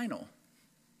be final.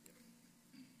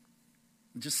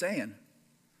 I'm just saying.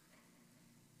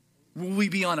 Will we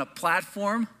be on a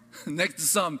platform next to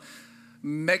some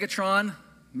Megatron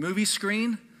movie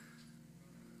screen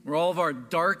where all of our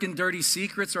dark and dirty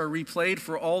secrets are replayed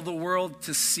for all the world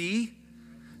to see?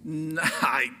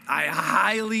 I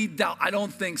highly doubt. I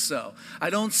don't think so. I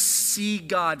don't see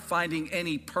God finding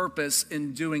any purpose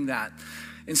in doing that.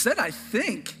 Instead, I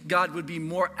think God would be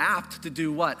more apt to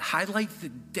do what? Highlight the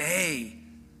day.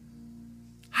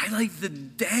 Highlight the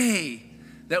day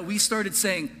that we started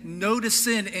saying no to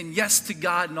sin and yes to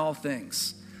God in all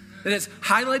things. That is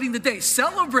highlighting the day,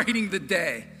 celebrating the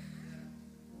day.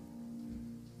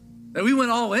 That we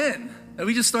went all in. That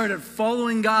we just started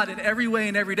following God in every way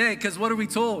and every day. Because what are we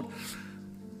told?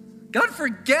 God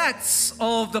forgets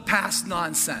all of the past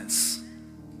nonsense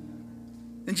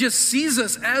and just sees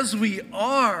us as we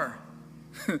are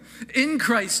in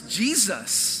Christ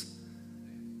Jesus.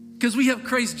 Because we have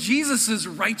Christ Jesus'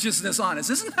 righteousness on us.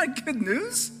 Isn't that good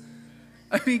news?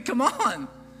 I mean, come on.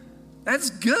 That's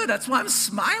good. That's why I'm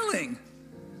smiling.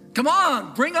 Come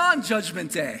on, bring on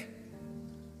Judgment Day.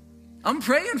 I'm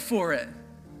praying for it.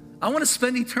 I want to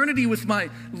spend eternity with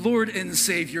my Lord and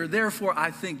Savior. Therefore,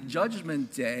 I think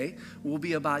Judgment Day will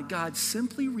be about God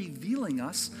simply revealing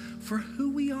us for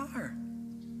who we are.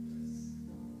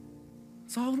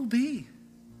 That's all it'll be.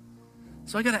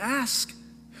 So I got to ask,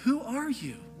 who are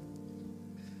you?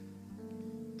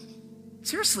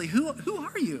 Seriously, who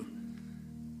are you?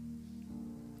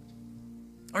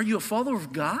 Are you a follower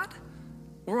of God,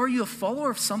 or are you a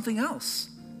follower of something else?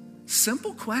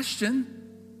 Simple question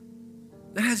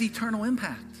that has eternal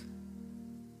impact.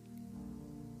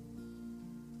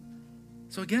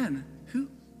 So again,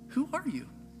 who are you?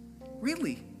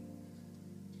 Really?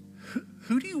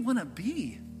 Who do you want to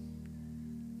be?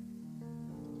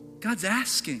 God's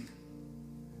asking.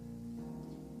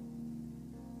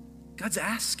 God's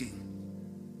asking.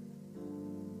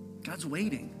 God's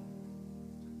waiting.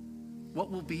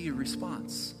 What will be your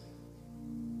response?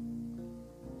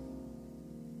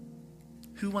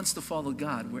 Who wants to follow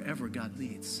God wherever God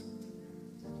leads?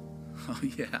 Oh,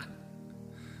 yeah.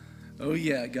 Oh,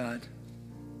 yeah, God.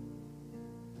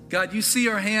 God, you see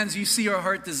our hands, you see our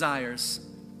heart desires.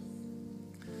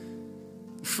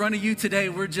 In front of you today,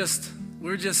 we're just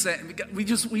saying, we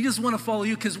just want to follow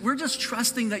you because we're just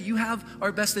trusting that you have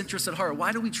our best interests at heart.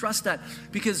 Why do we trust that?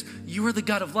 Because you are the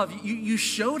God of love. You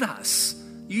showed us.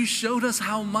 You showed us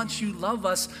how much you love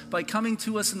us by coming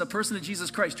to us in the person of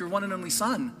Jesus Christ, your one and only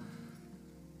Son.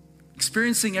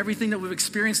 Experiencing everything that we've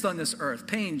experienced on this earth.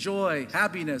 Pain, joy,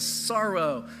 happiness,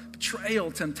 sorrow,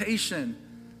 betrayal, temptation.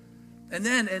 And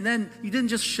then you didn't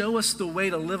just show us the way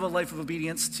to live a life of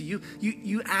obedience to you.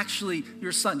 You actually,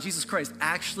 your Son, Jesus Christ,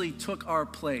 actually took our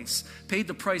place, paid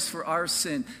the price for our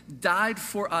sin, died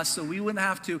for us so we wouldn't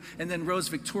have to, and then rose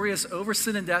victorious over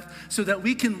sin and death so that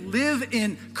we can live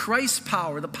in Christ's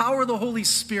power, the power of the Holy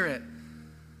Spirit.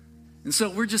 And so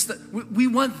we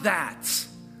want that.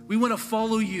 We want to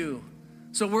follow you.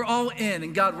 So we're all in,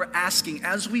 and God, we're asking,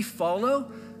 as we follow,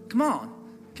 come on,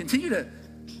 continue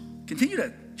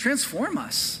to transform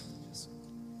us,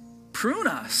 prune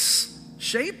us,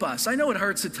 shape us. I know it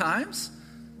hurts at times.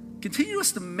 Continue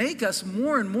us to make us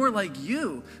more and more like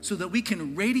you so that we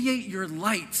can radiate your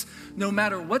light no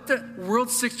matter what the world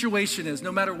situation is,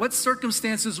 no matter what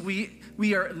circumstances we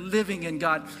are living in,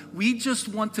 God. We just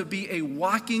want to be a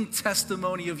walking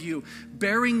testimony of you,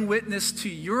 bearing witness to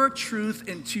your truth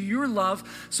and to your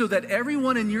love so that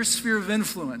everyone in your sphere of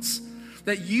influence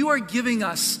that you are giving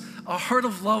us a heart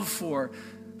of love for,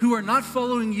 who are not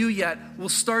following you yet, will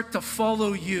start to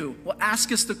follow you, will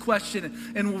ask us the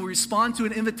question, and will respond to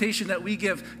an invitation that we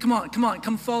give. Come on,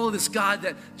 come follow this God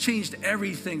that changed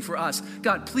everything for us.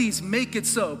 God, please make it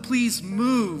so. Please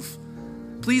move.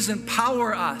 Please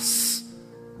empower us.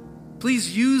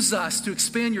 Please use us to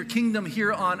expand your kingdom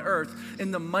here on earth. In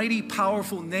the mighty,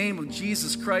 powerful name of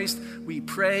Jesus Christ, we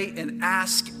pray and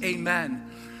ask, amen.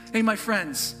 Hey, my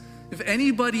friends, if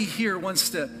anybody here wants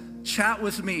to chat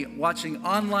with me, watching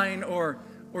online or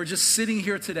just sitting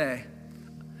here today,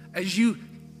 as you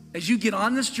get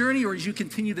on this journey or as you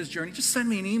continue this journey, just send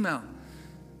me an email.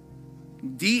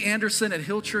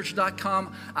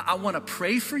 danderson@hillchurch.com. I want to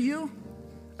pray for you.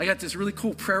 I got this really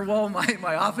cool prayer wall in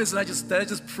my office, and I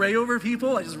just pray over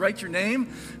people. I just write your name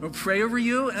and pray over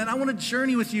you, and I want to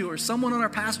journey with you or someone on our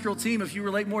pastoral team if you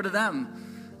relate more to them.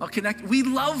 I'll connect. We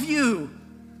love you.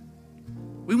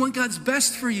 We want God's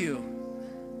best for you.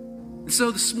 And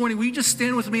so this morning, will you just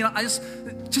stand with me? And I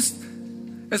just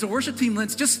as a worship team,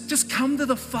 Lance, just come to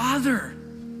the Father.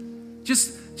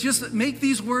 Just make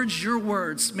these words your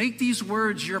words. Make these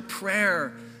words your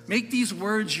prayer. Make these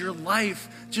words your life.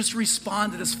 Just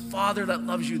respond to this Father that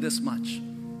loves you this much.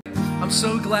 I'm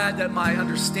so glad that my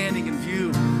understanding and view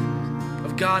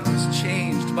of God was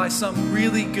changed by some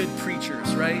really good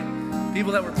preachers, right?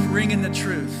 People that were bringing the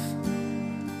truth.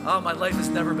 Oh, my life has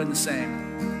never been the same.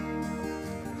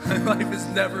 My life has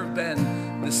never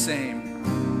been the same.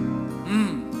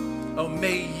 Oh,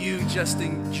 may you just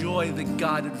enjoy the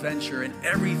God adventure and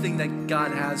everything that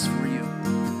God has for you.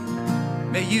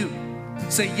 May you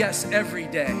say yes every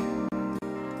day.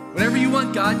 Whatever you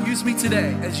want, God, use me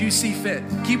today as you see fit.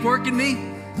 Keep working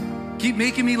me. Keep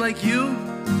making me like you.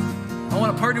 I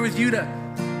want to partner with you to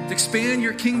expand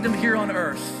your kingdom here on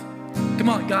earth. Come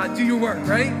on, God, do your work,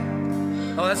 right?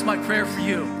 Oh, that's my prayer for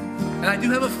you. And I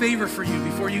do have a favor for you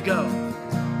before you go.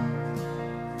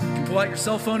 You can pull out your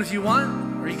cell phone if you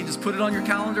want, or you can just put it on your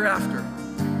calendar after.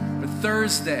 But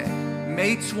Thursday,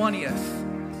 May 20th,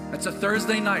 that's a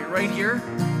Thursday night right here,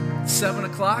 7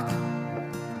 o'clock.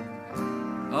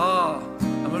 Oh,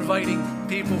 I'm inviting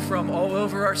people from all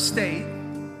over our state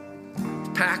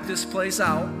to pack this place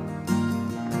out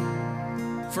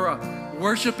for a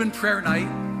worship and prayer night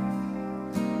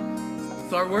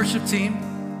with our worship team.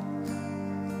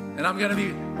 And I'm going to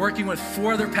be working with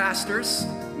 4 other pastors,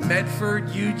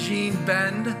 Medford, Eugene,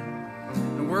 Bend.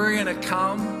 And we're going to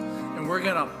come and we're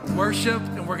going to worship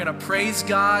and we're going to praise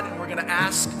God and we're going to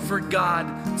ask for God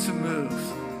to move.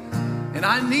 And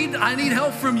I need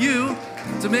help from you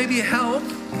to maybe help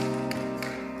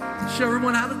show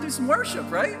everyone how to do some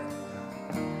worship, right?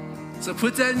 So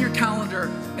put that in your calendar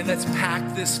and let's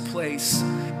pack this place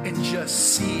and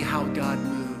just see how God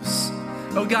moves.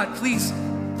 Oh God, please,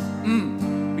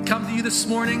 we come to you this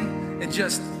morning and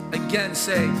just again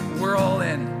say, we're all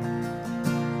in.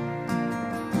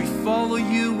 We follow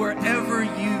you wherever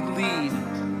you lead.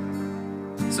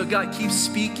 So God, keep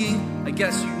speaking. I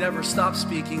guess you never stop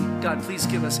speaking. God, please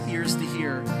give us ears to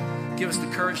hear. Give us the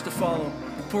courage to follow.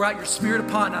 Pour out your Spirit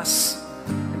upon us.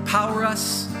 Empower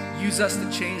us. Use us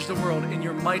to change the world. In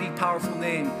your mighty, powerful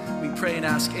name, we pray and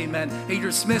ask, amen. Hey, you're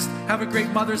dismissed. Have a great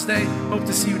Mother's Day. Hope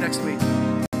to see you next week.